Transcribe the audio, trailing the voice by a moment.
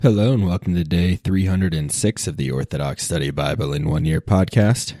Hello and welcome to day 306 of the Orthodox Study Bible in 1 Year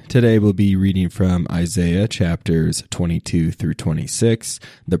podcast. Today we'll be reading from Isaiah chapters 22 through 26,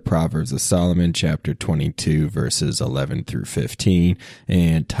 the Proverbs of Solomon chapter 22 verses 11 through 15,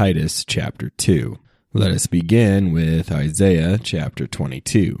 and Titus chapter 2. Let us begin with Isaiah chapter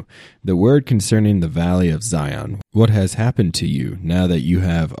 22. The word concerning the valley of Zion. What has happened to you now that you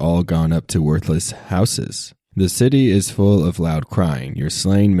have all gone up to worthless houses? The city is full of loud crying. Your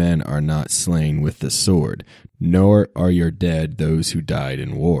slain men are not slain with the sword, nor are your dead those who died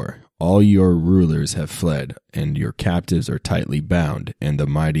in war. All your rulers have fled, and your captives are tightly bound, and the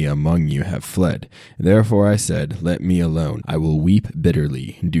mighty among you have fled. Therefore I said, let me alone. I will weep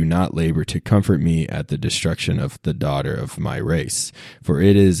bitterly. Do not labor to comfort me at the destruction of the daughter of my race. For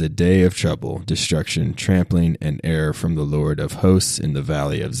it is a day of trouble, destruction, trampling, and error from the Lord of hosts in the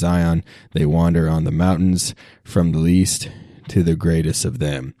valley of Zion. They wander on the mountains from the least to the greatest of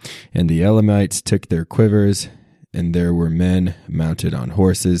them. And the Elamites took their quivers, and there were men mounted on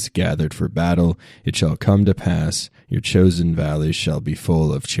horses, gathered for battle. It shall come to pass, your chosen valleys shall be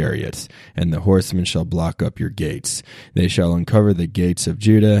full of chariots, and the horsemen shall block up your gates. They shall uncover the gates of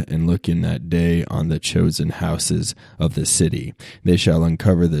Judah, and look in that day on the chosen houses of the city. They shall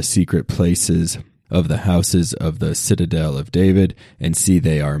uncover the secret places of the houses of the citadel of David, and see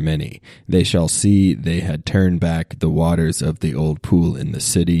they are many. They shall see they had turned back the waters of the old pool in the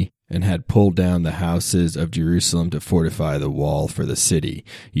city, and had pulled down the houses of Jerusalem to fortify the wall for the city.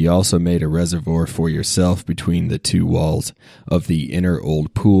 Ye also made a reservoir for yourself between the two walls of the inner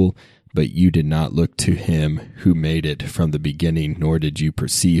old pool, but you did not look to him who made it from the beginning, nor did you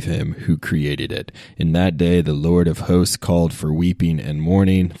perceive him who created it. In that day the Lord of hosts called for weeping and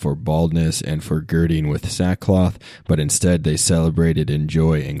mourning, for baldness and for girding with sackcloth, but instead they celebrated in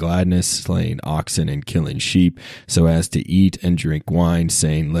joy and gladness, slaying oxen and killing sheep, so as to eat and drink wine,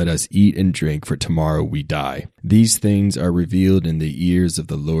 saying, let us eat and drink, for tomorrow we die. These things are revealed in the ears of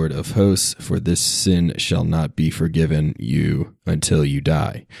the Lord of hosts, for this sin shall not be forgiven you until you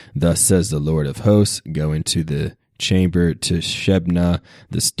die. Thus says the Lord of hosts, go into the chamber to Shebna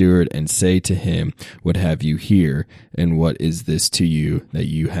the steward, and say to him, what have you here, and what is this to you, that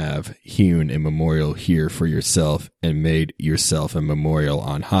you have hewn a memorial here for yourself, and made yourself a memorial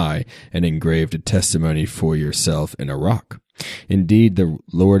on high, and engraved a testimony for yourself in a rock? Indeed, the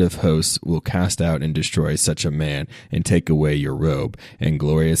Lord of hosts will cast out and destroy such a man, and take away your robe and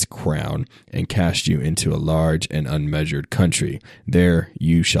glorious crown, and cast you into a large and unmeasured country. There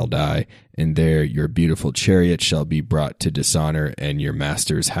you shall die, and there your beautiful chariot shall be brought to dishonor, and your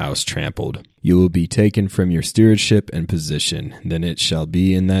master's house trampled. You will be taken from your stewardship and position. Then it shall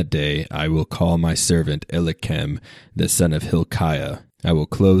be in that day, I will call my servant Eliakim, the son of Hilkiah. I will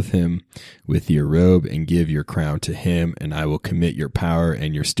clothe him with your robe and give your crown to him, and I will commit your power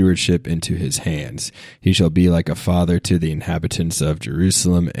and your stewardship into his hands. He shall be like a father to the inhabitants of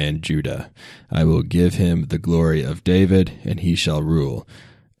Jerusalem and Judah. I will give him the glory of David, and he shall rule,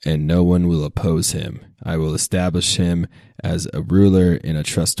 and no one will oppose him. I will establish him as a ruler in a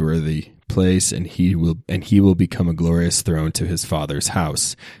trustworthy place, and he will become a glorious throne to his father's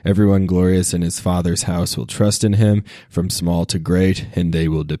house. Everyone glorious in his father's house will trust in him, from small to great, and they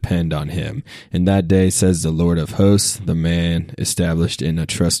will depend on him. In that day, says the Lord of hosts, the man established in a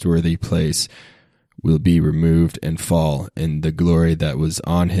trustworthy place will be removed and fall, and the glory that was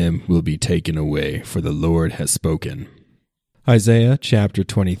on him will be taken away, for the Lord has spoken. Isaiah chapter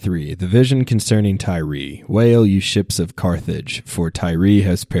 23. The vision concerning Tyre. Wail, you ships of Carthage, for Tyre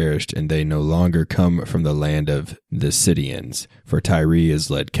has perished, and they no longer come from the land of the Sidonians, for Tyre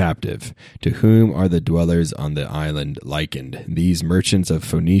is led captive. To whom are the dwellers on the island likened? These merchants of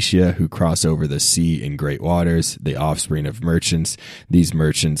Phoenicia who cross over the sea in great waters, the offspring of merchants. These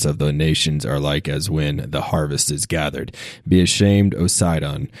merchants of the nations are like as when the harvest is gathered. Be ashamed, O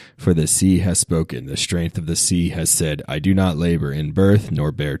Sidon, for the sea has spoken. The strength of the sea has said, I do not labor in birth,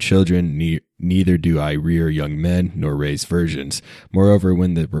 nor bear children, neither do I rear young men, nor raise virgins. Moreover,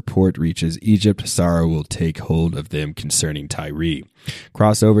 when the report reaches Egypt, sorrow will take hold of them concerning Tyre.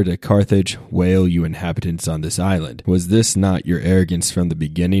 Cross over to Carthage, wail, you inhabitants on this island. Was this not your arrogance from the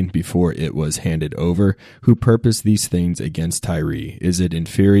beginning, before it was handed over? Who purposed these things against Tyre? Is it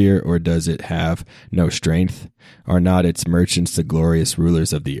inferior, or does it have no strength? Are not its merchants the glorious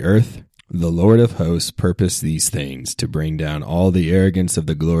rulers of the earth? The Lord of hosts purposed these things, to bring down all the arrogance of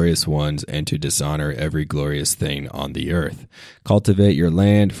the glorious ones, and to dishonor every glorious thing on the earth. Cultivate your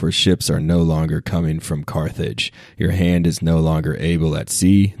land, for ships are no longer coming from Carthage. Your hand is no longer able at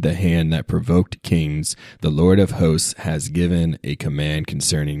sea, the hand that provoked kings. The Lord of hosts has given a command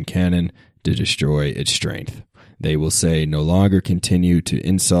concerning Canaan, to destroy its strength. They will say, no longer continue to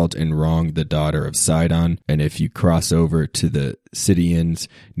insult and wrong the daughter of Sidon, and if you cross over to the Sidonians,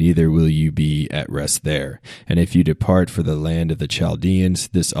 neither will you be at rest there. And if you depart for the land of the Chaldeans,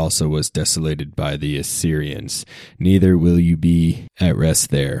 this also was desolated by the Assyrians, neither will you be at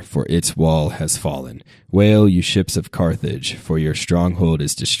rest there, for its wall has fallen. Wail, you ships of Carthage, for your stronghold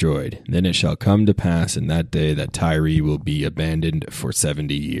is destroyed. Then it shall come to pass in that day that Tyre will be abandoned for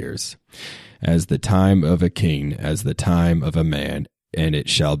 70 years. As the time of a king, as the time of a man, and it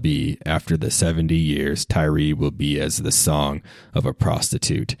shall be, after the 70 years, Tyre will be as the song of a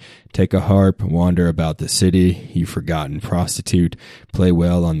prostitute. Take a harp, wander about the city, you forgotten prostitute. Play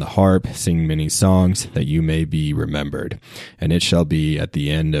well on the harp, sing many songs, that you may be remembered. And it shall be at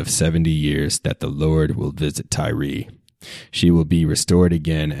the end of 70 years that the Lord will visit Tyre. She will be restored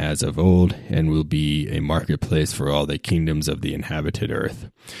again as of old, and will be a marketplace for all the kingdoms of the inhabited earth.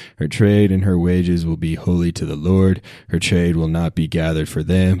 Her trade and her wages will be holy to the Lord. Her trade will not be gathered for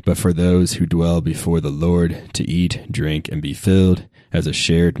them, but for those who dwell before the Lord, to eat, drink, and be filled, as a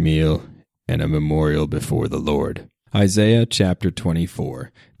shared meal and a memorial before the Lord. Isaiah chapter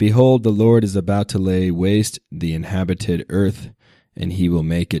 24. Behold, the Lord is about to lay waste the inhabited earth, and he will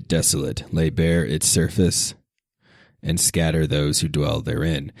make it desolate, lay bare its surface, and scatter those who dwell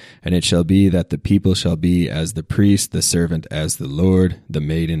therein. And it shall be that the people shall be as the priest, the servant as the Lord, the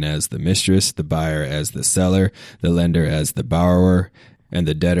maiden as the mistress, the buyer as the seller, the lender as the borrower, and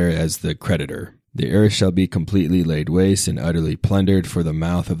the debtor as the creditor. The earth shall be completely laid waste and utterly plundered, for the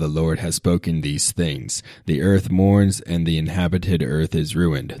mouth of the Lord has spoken these things. The earth mourns, and the inhabited earth is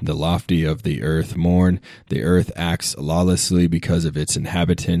ruined. The lofty of the earth mourn. The earth acts lawlessly because of its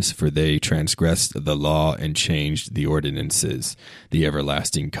inhabitants, for they transgressed the law and changed the ordinances, the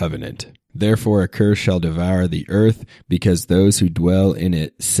everlasting covenant. Therefore a curse shall devour the earth, because those who dwell in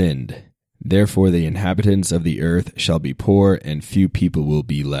it sinned. Therefore the inhabitants of the earth shall be poor, and few people will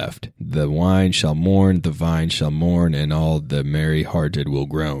be left. The wine shall mourn, the vine shall mourn, and all the merry-hearted will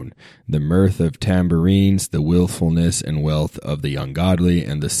groan. The mirth of tambourines, the willfulness and wealth of the ungodly,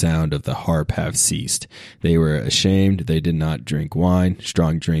 and the sound of the harp have ceased. They were ashamed, they did not drink wine.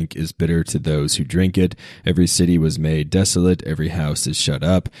 Strong drink is bitter to those who drink it. Every city was made desolate, every house is shut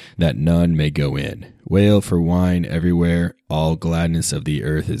up, that none may go in. Wail for wine everywhere, all gladness of the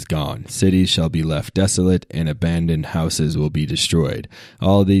earth is gone. Cities shall be left desolate, and abandoned houses will be destroyed.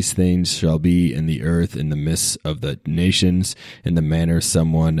 All these things shall be in the earth in the midst of the nations, in the manner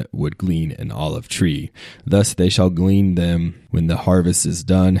someone would glean an olive tree. Thus they shall glean them when the harvest is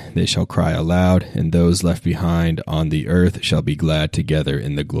done. They shall cry aloud, and those left behind on the earth shall be glad together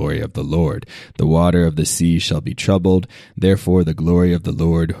in the glory of the Lord. The water of the sea shall be troubled, therefore the glory of the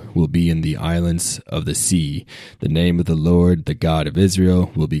Lord will be in the islands of the sea. The name of the Lord, the God of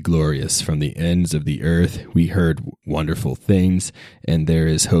Israel, will be glorious. From the ends of the earth we heard wonderful things, and there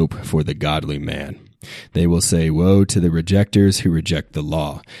is hope for the godly man. They will say, woe to the rejectors who reject the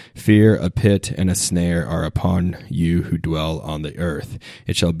law. Fear, a pit, and a snare are upon you who dwell on the earth.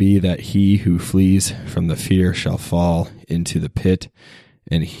 It shall be that he who flees from the fear shall fall into the pit,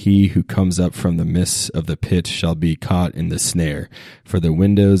 and he who comes up from the midst of the pit shall be caught in the snare. For the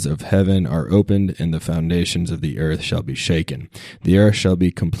windows of heaven are opened, and the foundations of the earth shall be shaken. The earth shall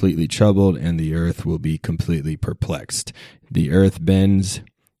be completely troubled, and the earth will be completely perplexed. The earth bends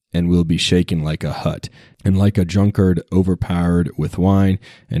and will be shaken like a hut, and like a drunkard overpowered with wine,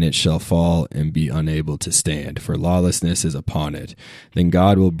 and it shall fall and be unable to stand, for lawlessness is upon it. Then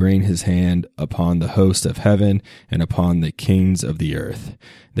God will bring his hand upon the host of heaven, and upon the kings of the earth.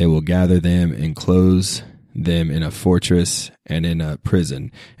 They will gather them and close them in a fortress and in a prison,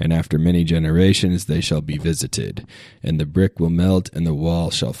 and after many generations they shall be visited. And the brick will melt, and the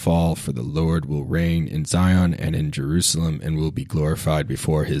wall shall fall, for the Lord will reign in Zion and in Jerusalem, and will be glorified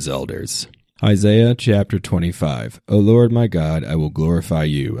before his elders. Isaiah chapter 25. O Lord my God, I will glorify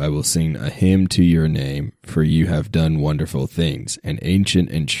you. I will sing a hymn to your name, for you have done wonderful things, an ancient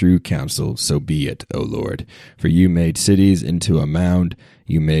and true counsel, so be it, O Lord. For you made cities into a mound,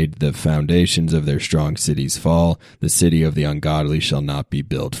 you made the foundations of their strong cities fall. The city of the ungodly shall not be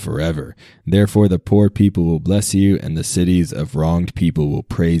built forever. Therefore the poor people will bless you, and the cities of wronged people will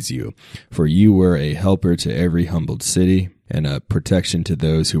praise you. For you were a helper to every humbled city, and a protection to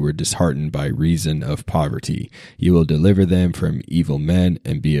those who were disheartened by reason of poverty. You will deliver them from evil men,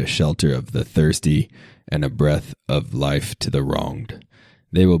 and be a shelter of the thirsty, and a breath of life to the wronged.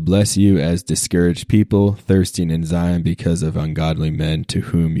 They will bless you as discouraged people, thirsting in Zion because of ungodly men to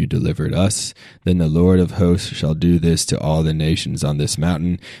whom you delivered us. Then the Lord of hosts shall do this to all the nations on this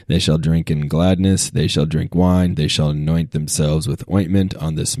mountain. They shall drink in gladness, they shall drink wine, they shall anoint themselves with ointment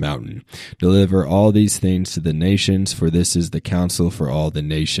on this mountain. Deliver all these things to the nations, for this is the counsel for all the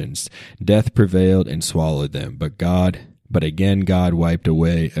nations. Death prevailed and swallowed them, But again God wiped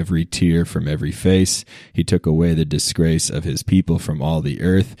away every tear from every face. He took away the disgrace of his people from all the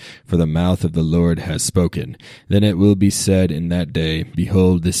earth, for the mouth of the Lord has spoken. Then it will be said in that day,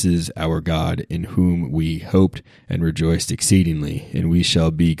 Behold, this is our God, in whom we hoped and rejoiced exceedingly, and we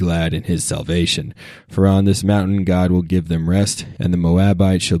shall be glad in his salvation. For on this mountain God will give them rest, and the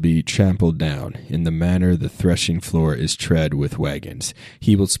Moabites shall be trampled down, in the manner the threshing floor is tread with wagons.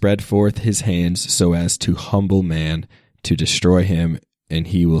 He will spread forth his hands so as to humble man, to destroy him, and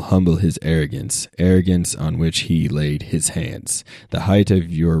he will humble his arrogance on which he laid his hands. The height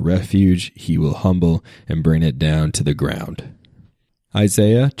of your refuge he will humble and bring it down to the ground.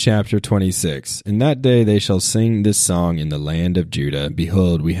 Isaiah chapter 26. In that day they shall sing this song in the land of Judah.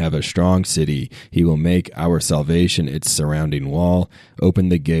 Behold, we have a strong city. He will make our salvation its surrounding wall. Open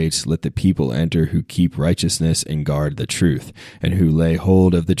the gates, let the people enter who keep righteousness and guard the truth, and who lay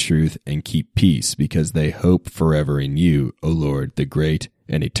hold of the truth and keep peace, because they hope forever in you, O Lord, the great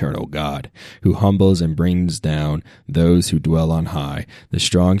and eternal God, who humbles and brings down those who dwell on high. The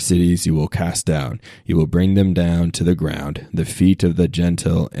strong cities you will cast down. You will bring them down to the ground. The feet of the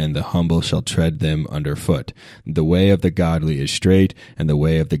gentle and the humble shall tread them underfoot. The way of the godly is straight, and the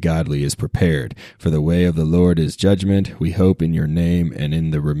way of the godly is prepared. For the way of the Lord is judgment. We hope in your name and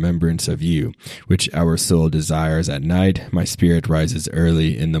in the remembrance of you, which our soul desires at night. My spirit rises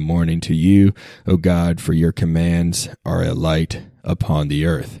early in the morning to you, O God, for your commands are a light upon the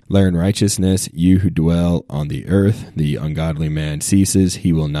earth. Learn righteousness, you who dwell on the earth. The ungodly man ceases.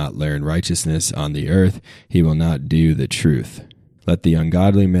 He will not learn righteousness on the earth. He will not do the truth. Let the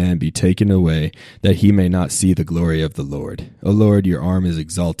ungodly man be taken away, that he may not see the glory of the Lord. O Lord, your arm is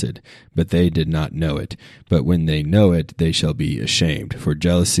exalted, but they did not know it. But when they know it, they shall be ashamed. For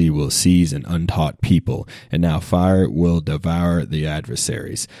jealousy will seize an untaught people, and now fire will devour the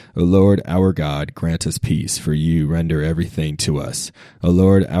adversaries. O Lord, our God, grant us peace, for you render everything to us. O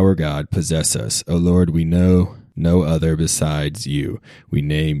Lord, our God, possess us. O Lord, we know no other besides you. We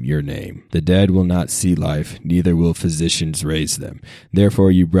name your name. The dead will not see life, neither will physicians raise them.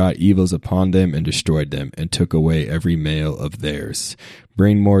 Therefore you brought evils upon them and destroyed them, and took away every male of theirs.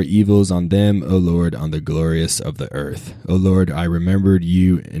 Bring more evils on them, O Lord, on the glorious of the earth. O Lord, I remembered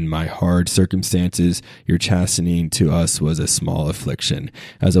you in my hard circumstances. Your chastening to us was a small affliction.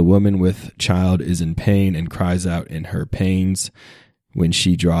 As a woman with child is in pain and cries out in her pains, when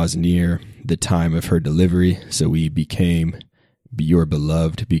she draws near the time of her delivery, so we became your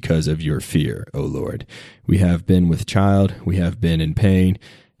beloved because of your fear, O Lord. We have been with child, we have been in pain,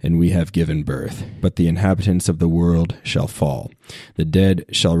 and we have given birth. But the inhabitants of the world shall fall. The dead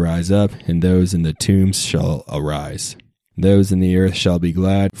shall rise up, and those in the tombs shall arise. Those in the earth shall be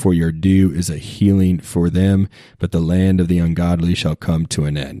glad, for your dew is a healing for them, but the land of the ungodly shall come to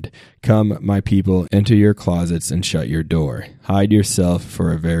an end. Come, my people, enter your closets and shut your door. Hide yourself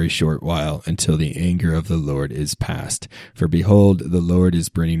for a very short while, until the anger of the Lord is past. For behold, the Lord is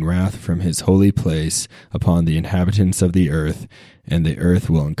bringing wrath from his holy place upon the inhabitants of the earth, and the earth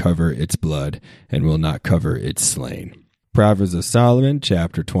will uncover its blood, and will not cover its slain. Proverbs of Solomon,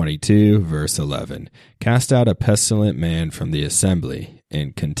 chapter 22, verse 11. Cast out a pestilent man from the assembly,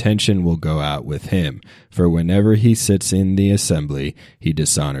 and contention will go out with him. For whenever he sits in the assembly, he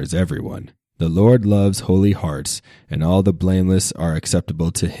dishonors everyone. The Lord loves holy hearts, and all the blameless are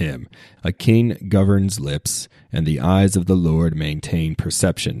acceptable to him. A king governs lips, and the eyes of the Lord maintain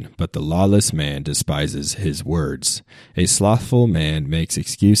perception, but the lawless man despises his words. A slothful man makes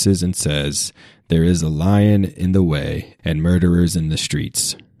excuses and says, There is a lion in the way, and murderers in the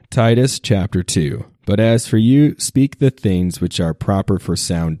streets. Titus chapter 2. But as for you, speak the things which are proper for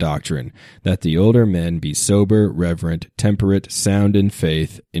sound doctrine, that the older men be sober, reverent, temperate, sound in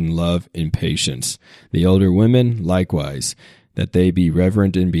faith, in love, in patience. The older women likewise, that they be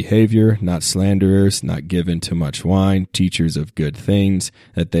reverent in behavior, not slanderers, not given to much wine, teachers of good things,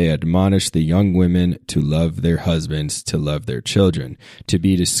 that they admonish the young women to love their husbands, to love their children, to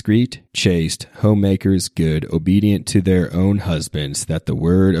be discreet, chaste, homemakers, good, obedient to their own husbands, that the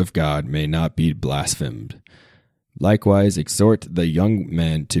word of God may not be blasphemed. Likewise, exhort the young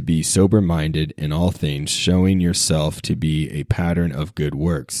men to be sober-minded in all things, showing yourself to be a pattern of good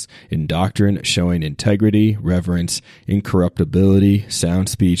works, in doctrine showing integrity, reverence, incorruptibility, sound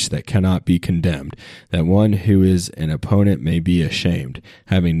speech that cannot be condemned, that one who is an opponent may be ashamed,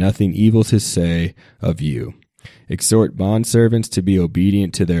 having nothing evil to say of you. Exhort bondservants to be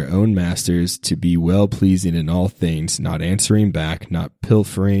obedient to their own masters, to be well-pleasing in all things, not answering back, not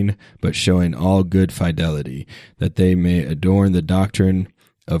pilfering, but showing all good fidelity, that they may adorn the doctrine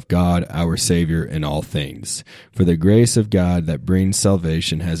of God our Savior in all things. For the grace of God that brings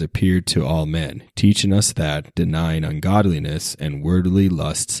salvation has appeared to all men, teaching us that, denying ungodliness and worldly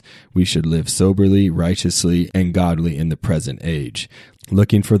lusts, we should live soberly, righteously, and godly in the present age,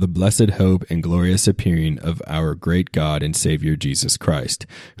 looking for the blessed hope and glorious appearing of our great God and Savior Jesus Christ,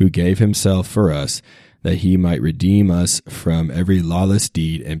 who gave himself for us, that he might redeem us from every lawless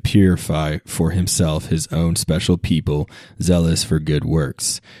deed and purify for himself his own special people, zealous for good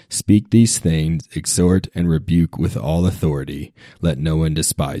works. Speak these things, exhort and rebuke with all authority. Let no one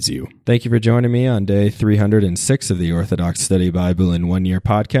despise you. Thank you for joining me on day 306 of the Orthodox Study Bible in 1 Year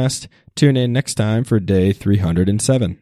podcast. Tune in next time for day 307.